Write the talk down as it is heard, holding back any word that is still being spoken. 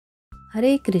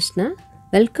Hare Krishna,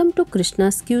 welcome to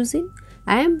Krishna's Cuisine.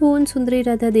 I am Bhuvan Sundari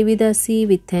Radha Devidasi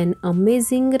with an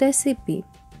amazing recipe.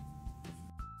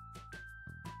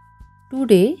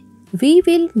 Today we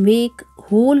will make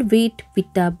whole wheat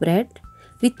pita bread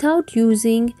without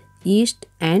using yeast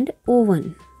and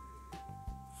oven.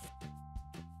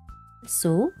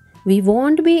 So we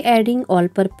won't be adding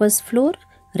all-purpose flour,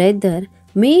 rather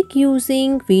make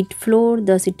using wheat flour,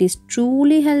 thus it is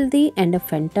truly healthy and a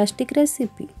fantastic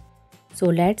recipe. So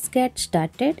let's get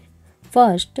started.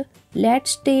 First,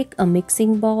 let's take a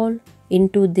mixing bowl.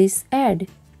 Into this add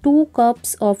 2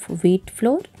 cups of wheat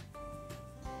flour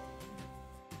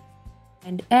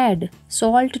and add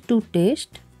salt to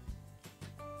taste,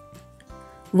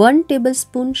 1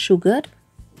 tablespoon sugar,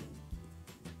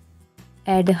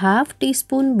 add half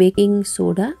teaspoon baking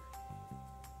soda,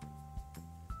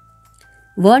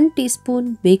 1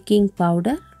 teaspoon baking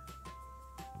powder,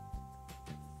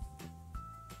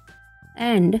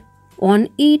 and on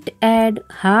it add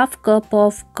half cup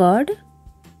of curd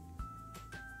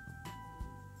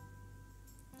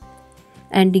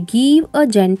and give a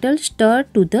gentle stir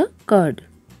to the curd.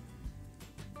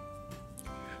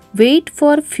 Wait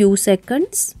for few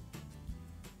seconds.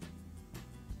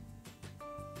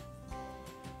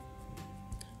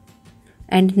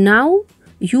 And now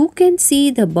you can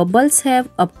see the bubbles have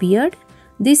appeared.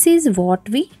 This is what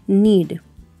we need.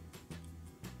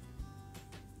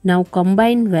 Now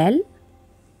combine well.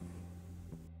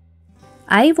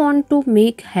 I want to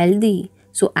make healthy,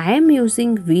 so I am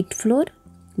using wheat flour,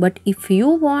 but if you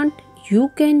want, you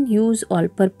can use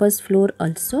all-purpose flour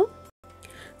also.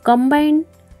 Combine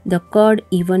the curd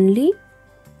evenly.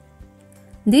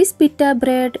 These pita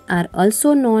bread are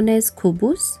also known as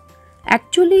khubus.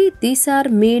 Actually, these are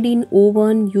made in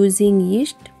oven using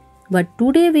yeast, but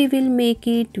today we will make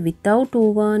it without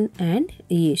oven and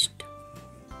yeast.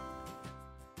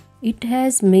 It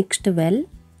has mixed well.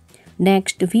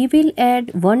 Next, we will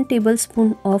add 1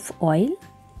 tablespoon of oil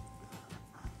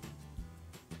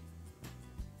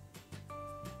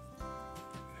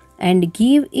and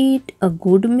give it a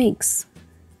good mix.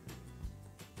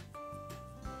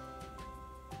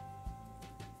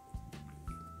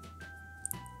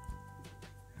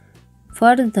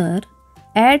 Further,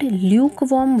 add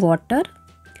lukewarm water,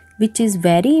 which is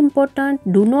very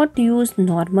important. Do not use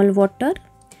normal water.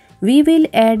 We will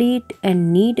add it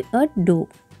and knead a dough.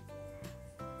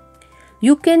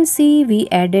 You can see we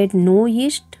added no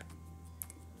yeast.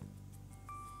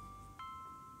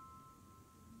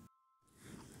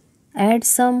 Add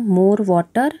some more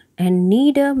water and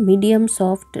knead a medium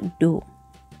soft dough.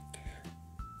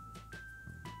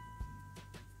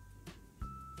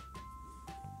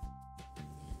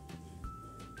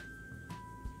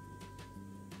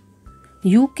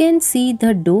 You can see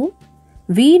the dough.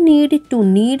 We need to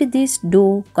knead this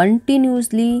dough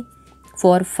continuously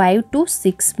for 5 to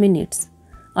 6 minutes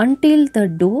until the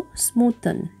dough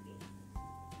smoothens.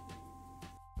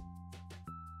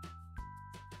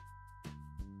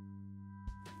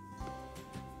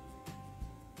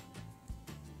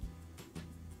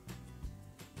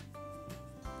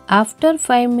 After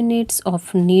 5 minutes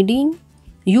of kneading,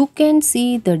 you can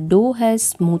see the dough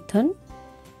has smoothened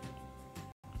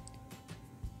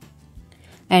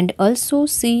and also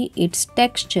see its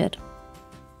texture.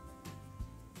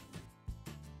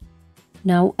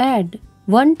 Now add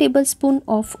 1 tablespoon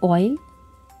of oil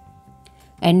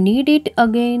and knead it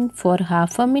again for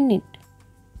half a minute.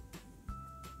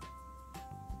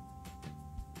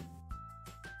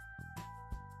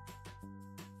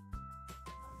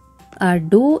 Our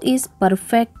dough is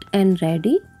perfect and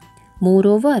ready.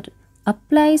 Moreover,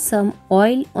 apply some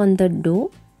oil on the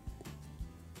dough.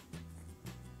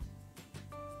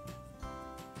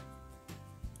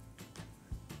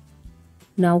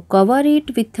 Now cover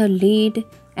it with a lid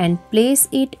and place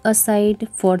it aside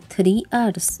for 3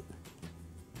 hours.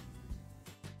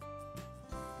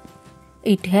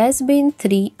 It has been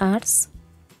 3 hours.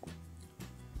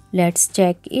 Let's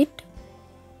check it.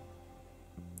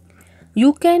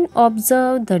 You can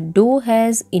observe the dough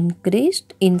has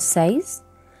increased in size.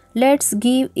 Let's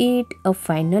give it a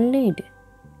final knead.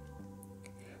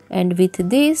 And with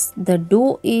this, the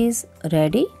dough is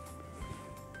ready.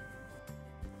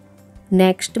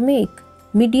 Next, make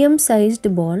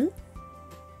medium-sized ball.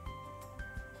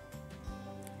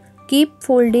 Keep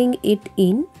folding it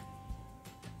in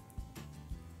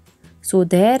so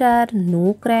there are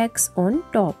no cracks on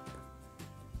top.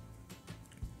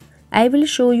 I will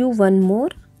show you one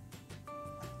more.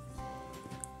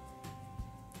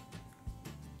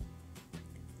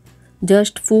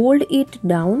 Just fold it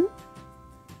down.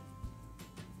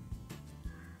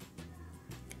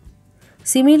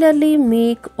 Similarly,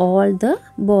 make all the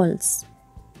balls.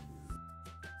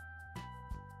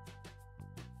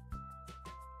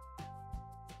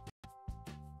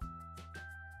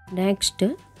 Next,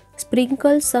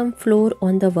 sprinkle some flour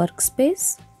on the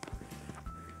workspace.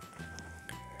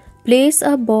 Place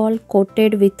a ball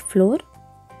coated with flour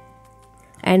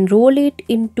and roll it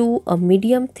into a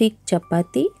medium thick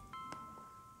chapati.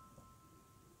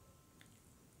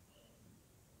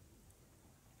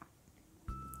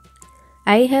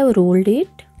 I have rolled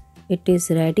it. It is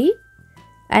ready.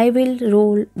 I will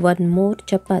roll one more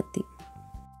chapati.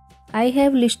 I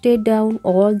have listed down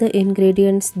all the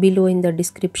ingredients below in the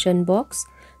description box.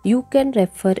 You can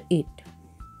refer it.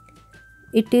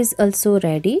 It is also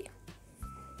ready.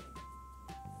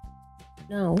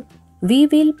 Now we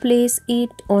will place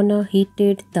it on a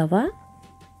heated tawa.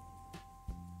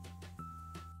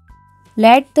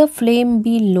 Let the flame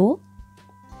be low.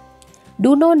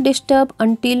 Do not disturb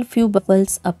until few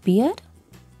bubbles appear.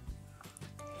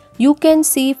 You can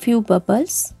see few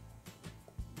bubbles.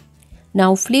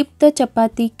 Now flip the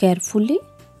chapati carefully.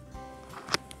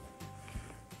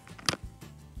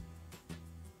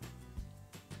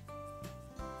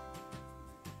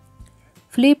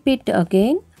 Flip it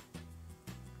again.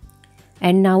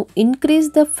 And now increase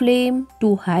the flame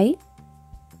to high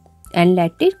and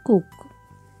let it cook.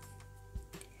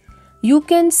 You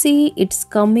can see it's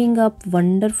coming up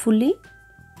wonderfully.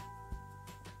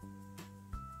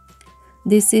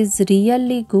 This is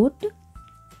really good.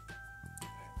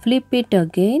 Flip it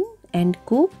again and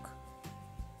cook.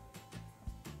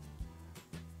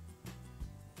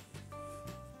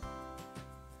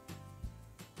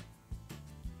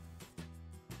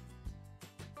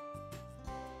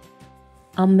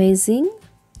 Amazing.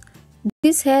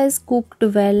 This has cooked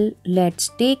well. Let's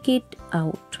take it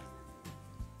out.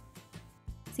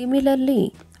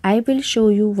 Similarly, I will show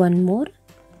you one more.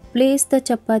 Place the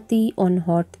chapati on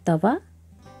hot tawa.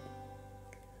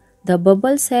 The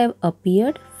bubbles have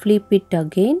appeared. Flip it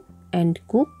again and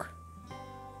cook.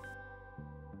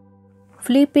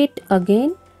 Flip it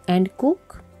again and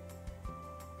cook.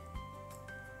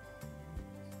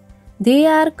 They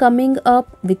are coming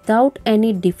up without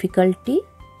any difficulty,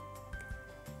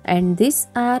 and these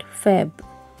are fab.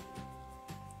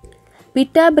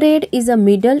 Pita bread is a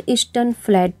Middle Eastern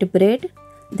flat bread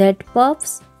that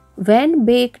puffs when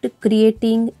baked,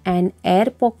 creating an air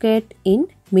pocket in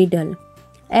middle.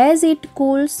 As it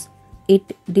cools,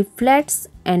 it deflates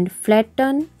and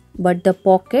flattens, but the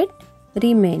pocket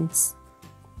remains.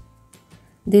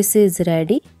 This is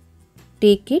ready.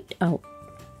 Take it out.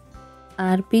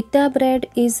 Our pita bread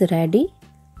is ready.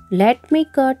 Let me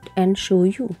cut and show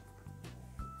you.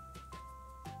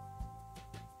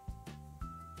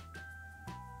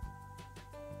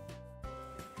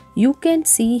 You can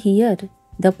see here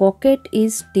the pocket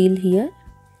is still here.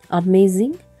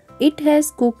 Amazing. It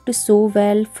has cooked so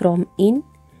well from in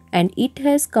and it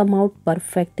has come out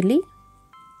perfectly.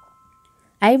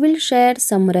 I will share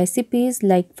some recipes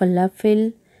like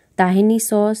falafel, tahini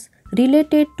sauce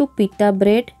related to pita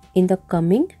bread in the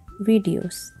coming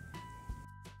videos.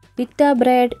 Pita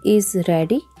bread is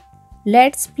ready.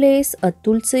 Let's place a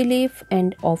tulsi leaf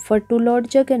and offer to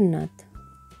Lord Jagannath.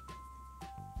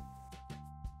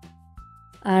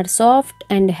 Our soft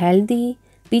and healthy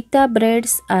pita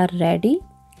breads are ready.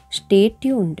 Stay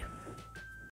tuned.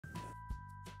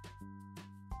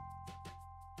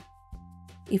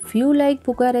 If you like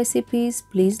bhoga recipes,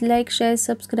 please like, share,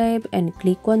 subscribe and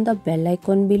click on the bell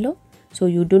icon below so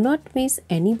you do not miss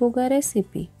any bhoga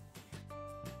recipe.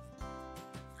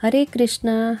 Hare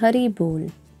Krishna, Hari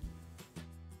Bol.